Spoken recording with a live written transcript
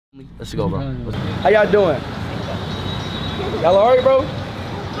Let's go, bro. How y'all doing? Y'all alright, bro?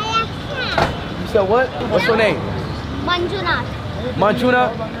 You said what? What's your name? Manjuna.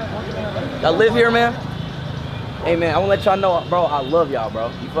 Manjuna? Y'all live here, man? Hey, man, I want to let y'all know, bro, I love y'all, bro.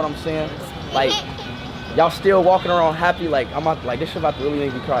 You feel what I'm saying? Like, y'all still walking around happy, like, I'm about, like, this shit about to really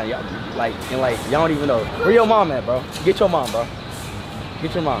make me cry. Y'all, like, and like, y'all don't even know. Where your mom at, bro? Get your mom, bro.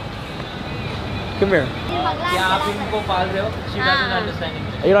 Get your mom. Come here. She doesn't understand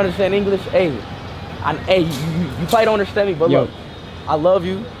English. You don't understand English? Hey, hey, you probably don't understand me, but look, I love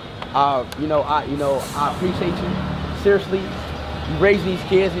you. You know, I appreciate you. Seriously, you raise these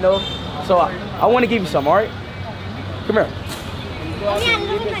kids, you know. So I want to give you some, all right? Come here.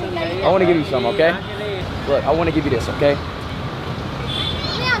 I want to give you some, okay? Look, I want to give you this, okay?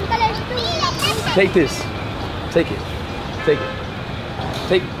 Take this. Take it. Take it.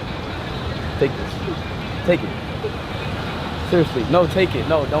 Take it. Take this. Take it. Seriously, no, take it.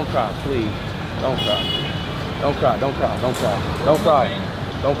 No, don't cry, please. Don't cry. Don't cry. Don't cry. Don't cry. Don't cry.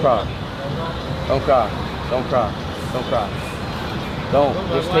 Don't cry. Don't cry. Don't cry. Don't cry. Don't.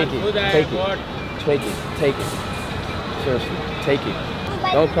 Just take it. Take it. Take it. Take it. Seriously, take it.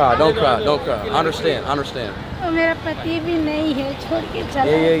 Don't cry. Don't cry. Don't cry. I understand. I understand. Yeah.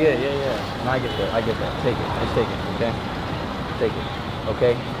 No, I get that. I get that. Take it. Just take it. Okay. Take it.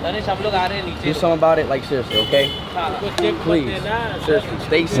 Okay? Do something about it, like seriously, okay? Please, seriously,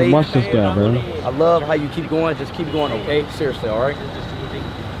 stay safe. Watch this guy, bro. I love how you keep going, just keep going, okay? Seriously, alright?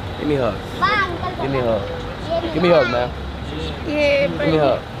 Give me a hug. Give me a hug. Give me a hug, man. Give me a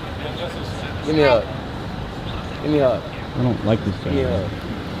hug. Give me a hug. Give me a hug. I don't like this guy. Give me a hug.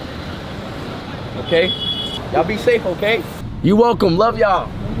 Okay? Y'all be safe, okay? You welcome, love y'all.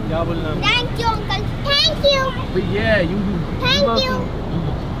 Thank you, Uncle. Thank you. But yeah, you Thank you.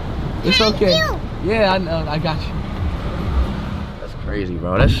 It's Thank okay. you. Yeah, I know. I got you. That's crazy,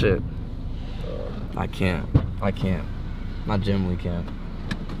 bro. That shit. I can't. I can't. I genuinely can't.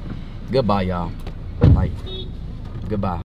 Goodbye, y'all. Like, goodbye.